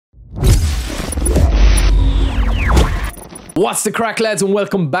What's the crack, lads, and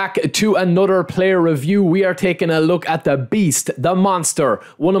welcome back to another player review. We are taking a look at the beast, the monster,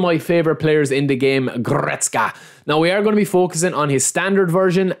 one of my favorite players in the game, GORETZKA. Now, we are going to be focusing on his standard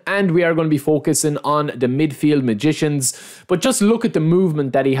version and we are going to be focusing on the midfield magicians. But just look at the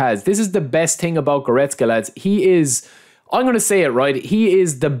movement that he has. This is the best thing about GORETZKA, lads. He is, I'm going to say it right, he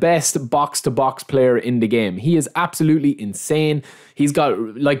is the best box-to-box player in the game. He is absolutely insane. He's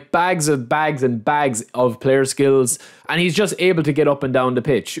got like bags and bags of player skills, and he's just able to get up and down the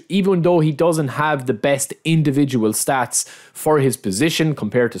pitch. Even though he doesn't have the best individual stats for his position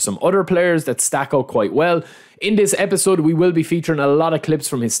compared to some other players that stack out quite well. In this episode, we will be featuring a lot of clips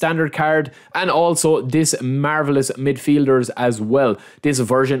from his standard card and also this marvelous midfielders as well. This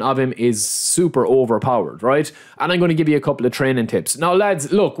version of him is super overpowered, right? And I'm going to give you a couple of training tips. Now,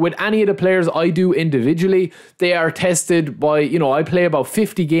 lads, look, with any of the players I do individually, they are tested by, I play about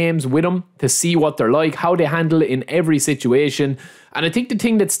 50 games with them to see what they're like, how they handle it in every situation. And I think the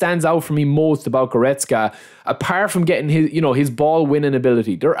thing that stands out for me most about GORETZKA, apart from getting his, his ball winning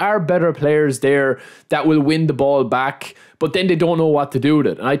ability, there are better players there that will win the ball back, but then they don't know what to do with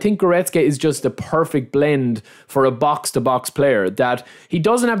it. And I think GORETZKA is just the perfect blend for a box-to-box player, that he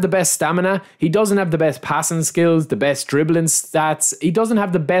doesn't have the best stamina, he doesn't have the best passing skills, the best dribbling stats, he doesn't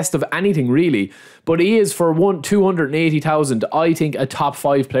have the best of anything really, but he is, for 280,000, I think a top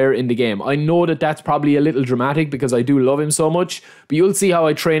 5 player in the game. I know that that's probably a little dramatic because I do love him so much, but you'll see how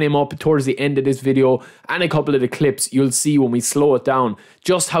I train him up towards the end of this video, and a couple of the clips you'll see when we slow it down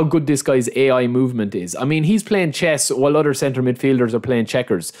just how good this guy's AI movement is. I mean, he's playing chess while other centre midfielders are playing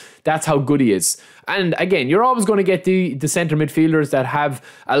checkers. That's how good he is. And again, you're always going to get the centre midfielders that have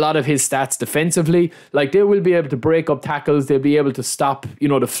a lot of his stats defensively. Like, they will be able to break up tackles, they'll be able to stop,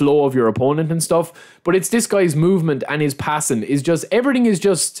 the flow of your opponent and stuff. But it's this guy's movement and his passing is just, everything is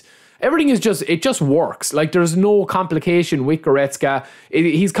just, it just works. Like, there's no complication with GORETZKA.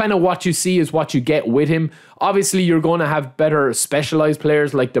 He's kind of what you see is what you get with him. Obviously, you're going to have better specialized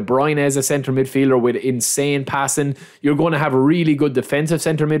players like De Bruyne as a centre midfielder with insane passing. You're going to have really good defensive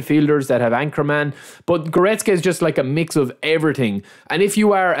centre midfielders that have anchorman. But GORETZKA is just like a mix of everything. And if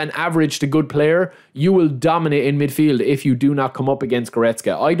you are an average to good player, you will dominate in midfield if you do not come up against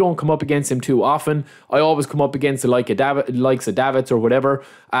GORETZKA. I don't come up against him too often. I always come up against the likes of Davids or whatever.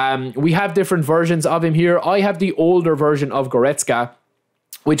 We have different versions of him here. I have the older version of GORETZKA,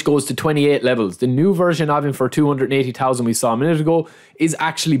 which goes to 28 levels. The new version of him for 280,000 we saw a minute ago is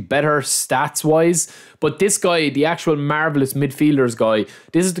actually better stats-wise. But this guy, the actual marvelous midfielders guy,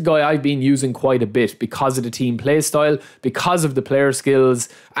 this is the guy I've been using quite a bit because of the team play style, because of the player skills,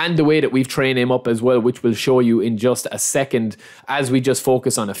 and the way that we've trained him up as well, which we'll show you in just a second as we just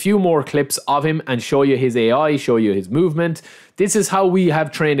focus on a few more clips of him and show you his AI, show you his movement. This is how we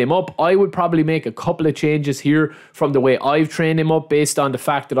have trained him up. I would probably make a couple of changes here from the way I've trained him up based on the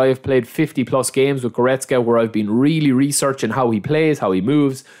fact that I have played 50 plus games with GORETZKA where I've been really researching how he plays, how he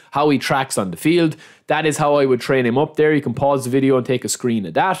moves, how he tracks on the field. That is how I would train him up there. You can pause the video and take a screen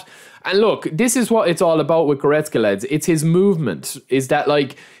of that. And look, this is what it's all about with GORETZKA, lads. It's his movement. Is that,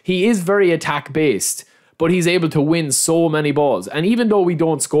 like, he is very attack based, but he's able to win so many balls. And even though we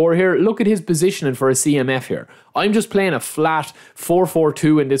don't score here, look at his positioning for a CMF here. I'm just playing a flat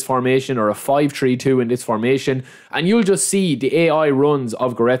 4-4-2 in this formation or a 5-3-2 in this formation, and you'll just see the AI runs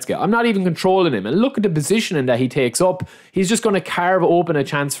of GORETZKA. I'm not even controlling him, and look at the positioning that he takes up. He's just going to carve open a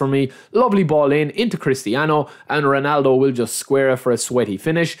chance for me. Lovely ball into Cristiano, and Ronaldo will just square it for a sweaty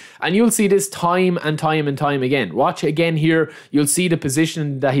finish. And you'll see this time and time and time again. Watch again here. You'll see the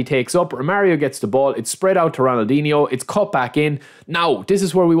position that he takes up. Romario gets the ball. It's spread out to Ronaldinho. It's cut back in. Now, this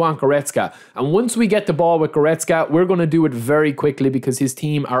is where we want GORETZKA. And once we get the ball with GORETZKA, we're going to do it very quickly because his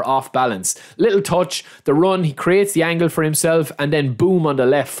team are off balance. Little touch, the run, he creates the angle for himself, and then boom on the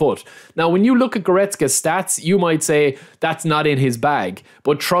left foot. Now, when you look at GORETZKA's stats, you might say that's not in his bag.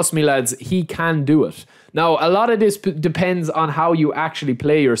 But trust me, lads, he can do it. Now, a lot of this depends on how you actually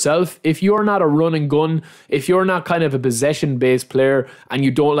play yourself. If you're not a run and gun, if you're not kind of a possession-based player and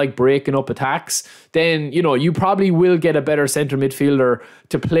you don't like breaking up attacks, then, you probably will get a better centre midfielder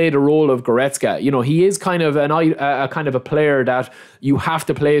to play the role of GORETZKA. He is kind of a player that you have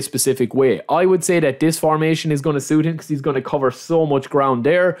to play a specific way. I would say that this formation is going to suit him because he's going to cover so much ground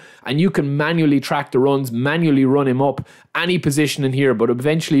there, and you can manually track the runs, manually run him up any position in here, but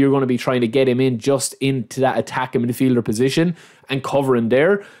eventually you're going to be trying to get him in just into that attacking midfielder position and covering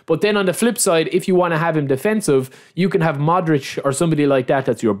there. But then on the flip side, if you want to have him defensive, you can have Modric or somebody like that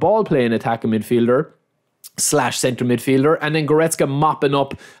that's your ball playing attacking midfielder / centre midfielder, and then GORETZKA mopping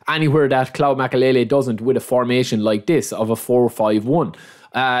up anywhere that Claude Makelele doesn't with a formation like this of a 4-5-1.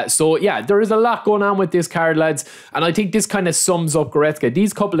 So yeah, there is a lot going on with this card, lads, and I think this kind of sums up Goretzka.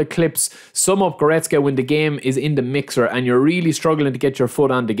 These couple of clips sum up Goretzka when the game is in the mixer and you're really struggling to get your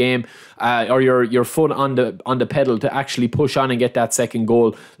foot on the game, or your foot on the pedal to actually push on and get that second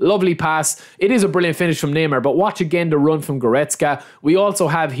goal. Lovely pass. It is a brilliant finish from Neymar, but watch again the run from Goretzka. We also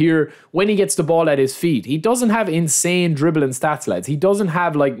have here, when he gets the ball at his feet, he doesn't have insane dribbling stats, lads. He doesn't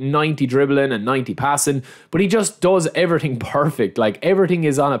have like 90 dribbling and 90 passing, but he just does everything perfect. Like, everything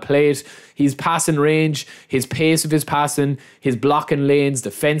is on a plate. His passing range, his pace of his passing, his blocking lanes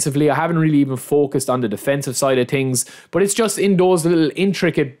defensively. I haven't really even focused on the defensive side of things, but it's just in those little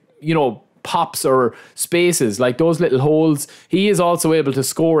intricate, you know, pops or spaces, like those little holes. He is also able to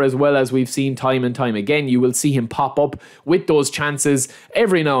score as well, as we've seen time and time again. You will see him pop up with those chances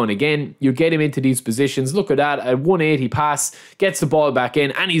every now and again. You get him into these positions. Look at that, a 180 pass, gets the ball back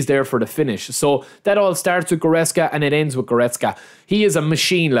in, and he's there for the finish. So that all starts with Goretzka and it ends with Goretzka. He is a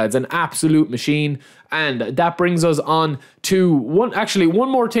machine, lads, an absolute machine. And that brings us on to one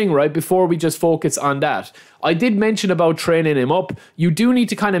more thing, right, before we just focus on that. I did mention about training him up. You do need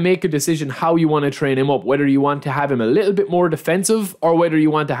to kind of make a decision how you want to train him up, whether you want to have him a little bit more defensive or whether you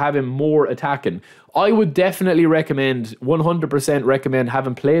want to have him more attacking. I would definitely recommend, 100% recommend,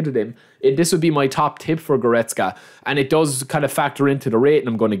 having played with him. This would be my top tip for Goretzka, and it does kind of factor into the rating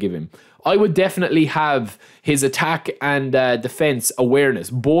I'm going to give him. I would definitely have his attack and defense awareness,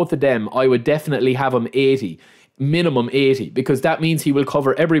 both of them. I would definitely have him 80, minimum 80, because that means he will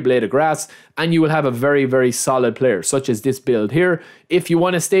cover every blade of grass and you will have a very, very solid player, such as this build here. If you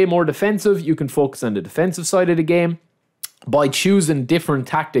want to stay more defensive, you can focus on the defensive side of the game by choosing different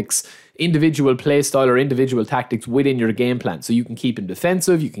tactics, individual play style or individual tactics within your game plan. So you can keep him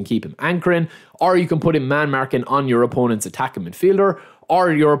defensive, you can keep him anchoring, or you can put him man marking on your opponent's attacking midfielder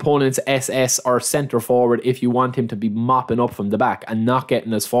or your opponent's SS or centre forward if you want him to be mopping up from the back and not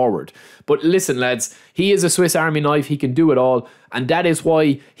getting us forward. But listen, lads, he is a Swiss Army knife. He can do it all, and that is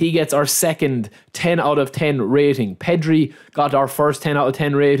why he gets our second 10 out of 10 rating. Pedri got our first 10 out of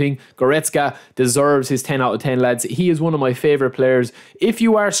 10 rating. Goretzka deserves his 10 out of 10, lads. He is one of my favourite players. If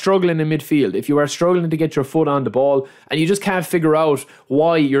you are struggling in midfield, if you are struggling to get your foot on the ball and you just can't figure out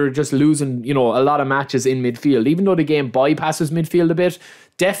why you're just losing, you know, a lot of matches in midfield, even though the game bypasses midfield a bit,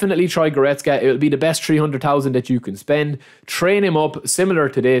 definitely try Goretzka. It'll be the best 300,000 that you can spend. Train him up similar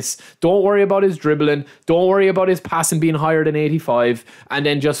to this. Don't worry about his dribbling. Don't worry about his passing being higher than 85. And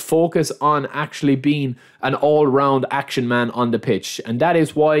then just focus on actually being an all-round action man on the pitch. And that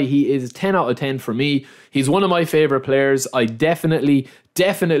is why he is 10 out of 10 for me. He's one of my favourite players. I definitely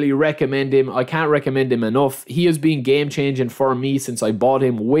recommend him. I can't recommend him enough. He has been game-changing for me since I bought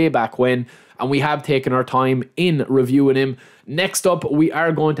him way back when. And we have taken our time in reviewing him. Next up, we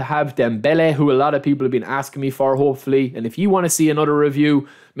are going to have Dembele, who a lot of people have been asking me for, hopefully. And if you want to see another review,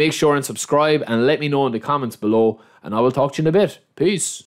 make sure and subscribe and let me know in the comments below. And I will talk to you in a bit. Peace.